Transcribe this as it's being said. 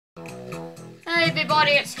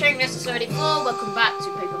everybody, it's King Necessary 34. Welcome back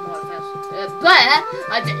to Paper Mario Thousand.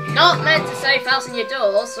 I did not meant to say Thousand Year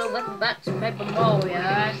Door, so welcome back to Paper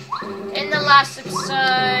Mario. In the last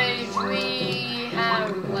episode,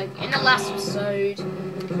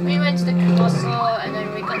 we went to the castle and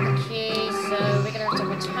then we got the key, so we're gonna have to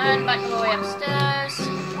return back all the way upstairs.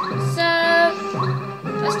 So,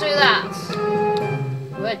 let's do that.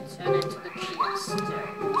 Return into the key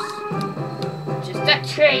upstairs. Just the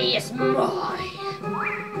key is mine.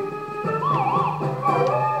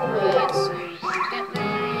 Wait, so you can get me.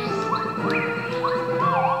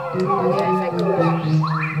 Okay, thank God.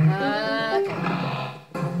 Okay.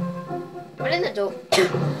 Put in the door.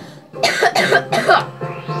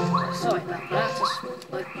 Sorry about that. Just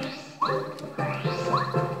like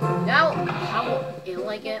now, how ill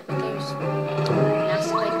I get with those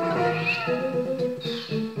nasty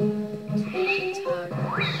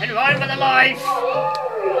and run for the life.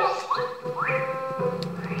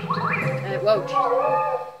 Whoa.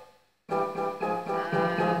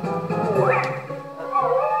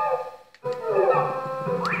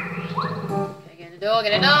 Okay, get the door,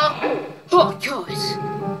 get the door. Oh, God.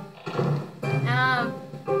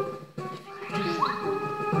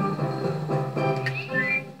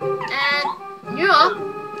 And yeah,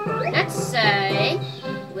 let's say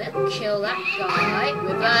we'll kill that guy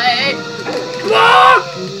with a block.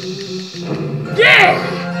 Yeah.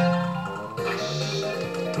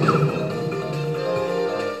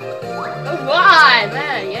 Alright,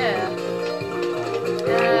 man, yeah.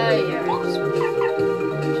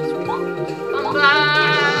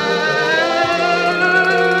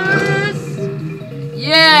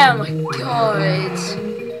 Yeah, my God.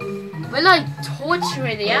 We're like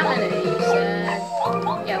torturing the enemies, and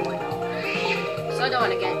yeah, why not? So I don't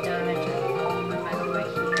want to get damaged.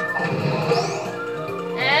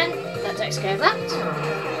 And that takes care of that.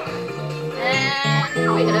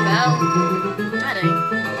 And we get a bell. I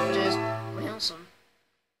don't just some.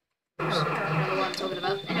 I don't know what I'm talking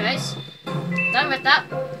about. Anyways, done with that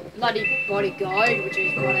bloody bodyguard, which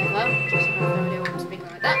is whatever. Just have no idea why I'm speaking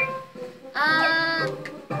like that.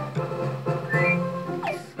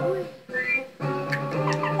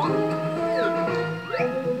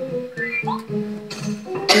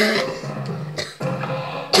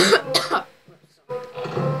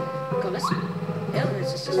 God, this illness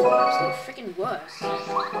is just absolutely freaking worse.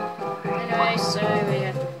 Anyway, so we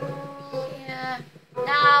have to here.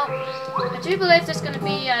 Now, I do believe there's going to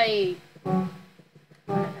be a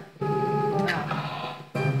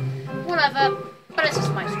whatever, but it's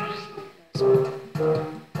just my strategy.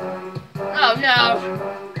 Oh no!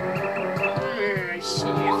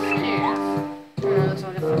 Looks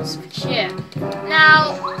like a fun switch here.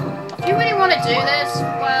 Now, if you really want to do this,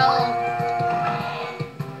 well,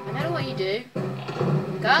 I know what you do.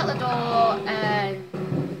 Go out the door and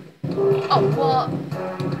oh, what?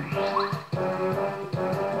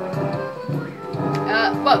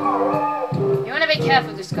 Whoa. You want to be careful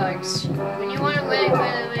with this, guys. When you want to really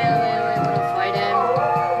want to fight him,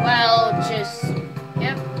 well, just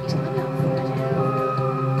yep, he's coming out.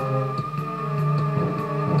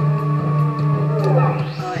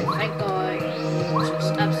 Alright, thank God.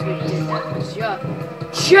 Just absolutely did that because you're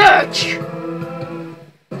church!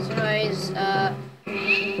 So anyways, I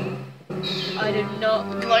do not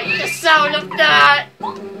like the sound of that!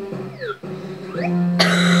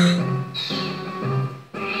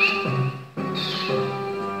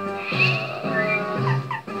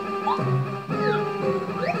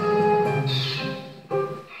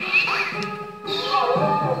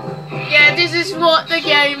 Yeah, this is what the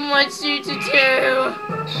game wants you to do.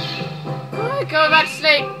 Alright, go back to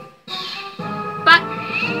sleep. Go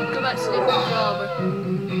back to sleep, job.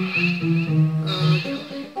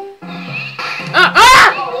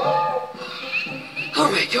 Oh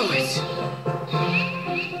my God!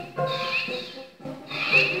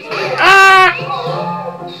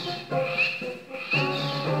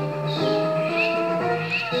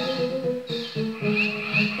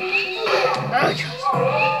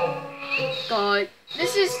 God,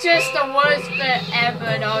 this is just the worst bit ever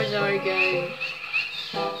in Ozone game.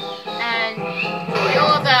 And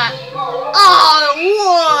all of that. Oh,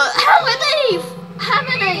 what? How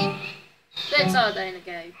many bits are there in the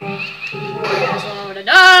game? That's what I want to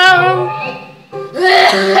know.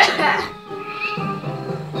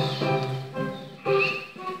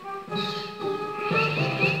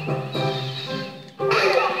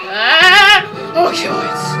 Oh,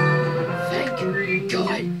 God. Thank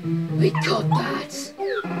God. We got that.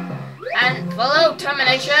 And follow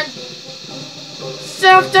termination.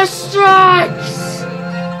 Self-destructs!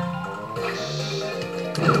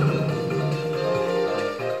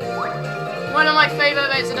 one of my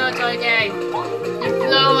favourite bits in the entire game. You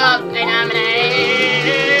blow up an ammonite.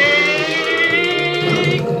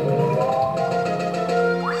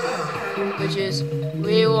 Which is,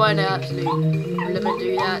 we want to absolutely never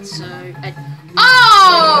do that, so...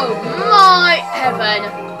 oh my heaven!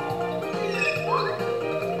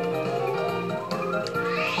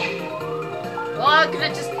 Why could I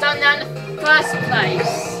just done that in the first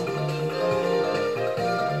place?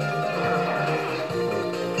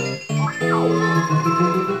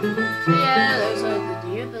 So yeah, those are the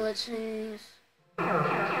new abilities.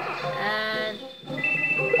 And...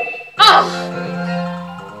 oh!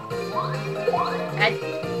 And...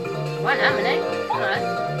 one ammonite. Alright,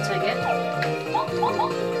 take it.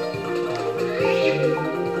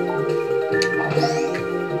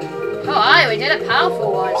 Oh, aye, we did a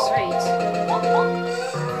powerful one, sweet.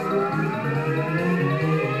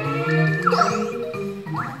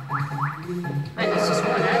 Right, that's just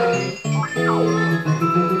one ammonite.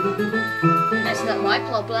 That's not my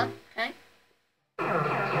problem, okay?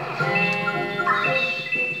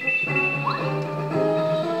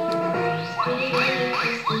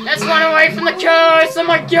 Let's run away from the curse! Oh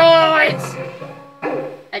my god!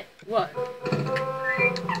 What?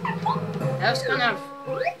 That was kind of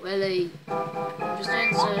really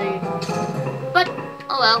interesting, so... but,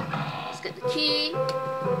 oh well. Let's get the key.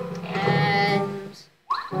 And...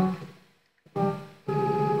 do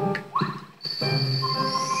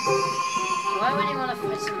I really want to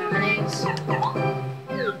fight some ammonites?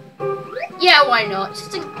 Yeah, why not?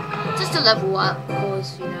 Just to level up, of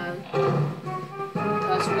course, you know.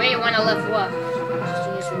 Because we want to level up as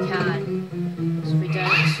soon as we can. Because if we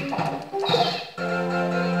don't,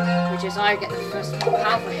 which is I get the first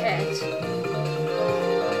powerful hit.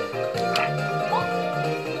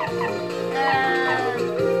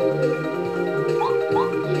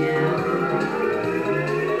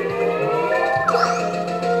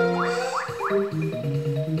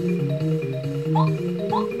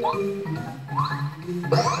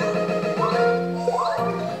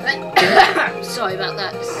 Sorry about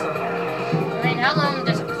that. I mean, how long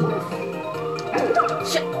does a cough?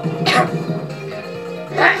 Shit.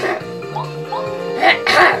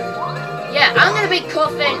 Yeah, I'm gonna be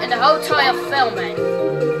coughing in the whole time of filming.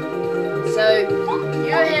 So,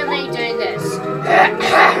 you hear me doing this.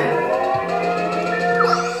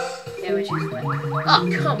 Yeah, which is wet. Oh,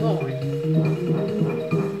 come on.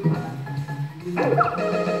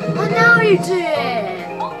 Oh, now you do it.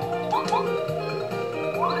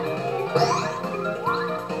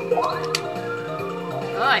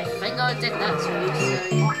 I think I did that too,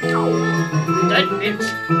 so... don't bitch!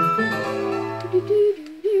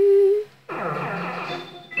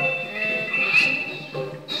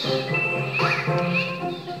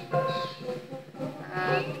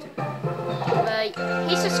 Like,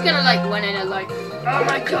 he's just gonna like win in a like, oh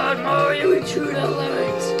my god, Mario Intruder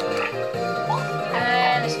limit!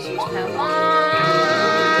 And let's just use power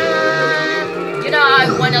 1. You know, I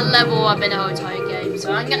want to level up in the whole entire game,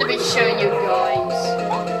 so I'm gonna be showing you guys.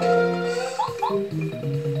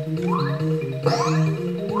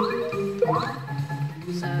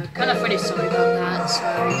 So, kind of really sorry about that, so...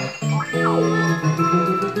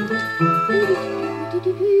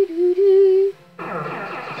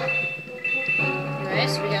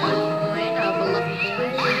 anyways, we got a coin, a beloved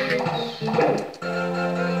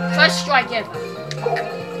coin. First strike ever.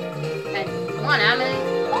 And one ammonite.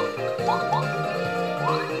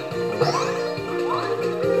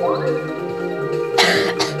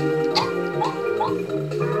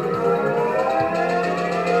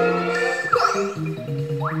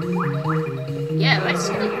 Yeah, let's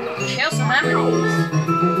kill some ammonites.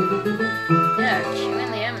 Yeah,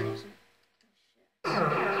 killing the ammonites.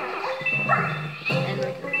 And we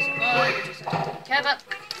can use a just cover.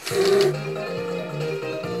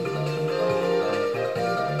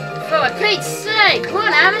 For Pete's sake, come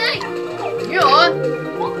on, ammonite!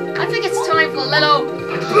 I think it's time for a little...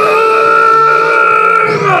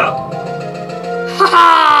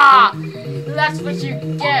 ha! That's what you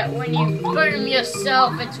get when you boom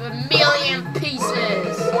yourself into 1,000,000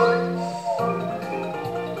 pieces.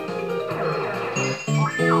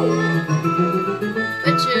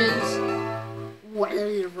 Which is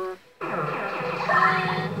whatever.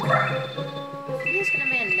 There's gonna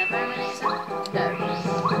be another ammonite.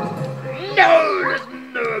 No, there's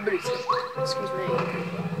no ammonite. Excuse me.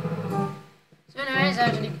 So anyways, I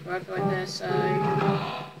actually broke like this. So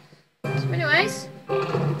anyways, here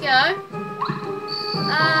we go.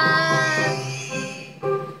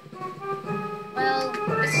 Well,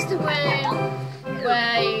 this is the way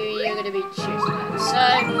where you're going to be choosing that. So,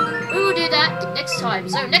 we will do that next time.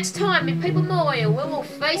 So next time in Paper Mario, we will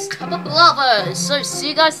face Tubba Blovers. So see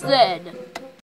you guys then.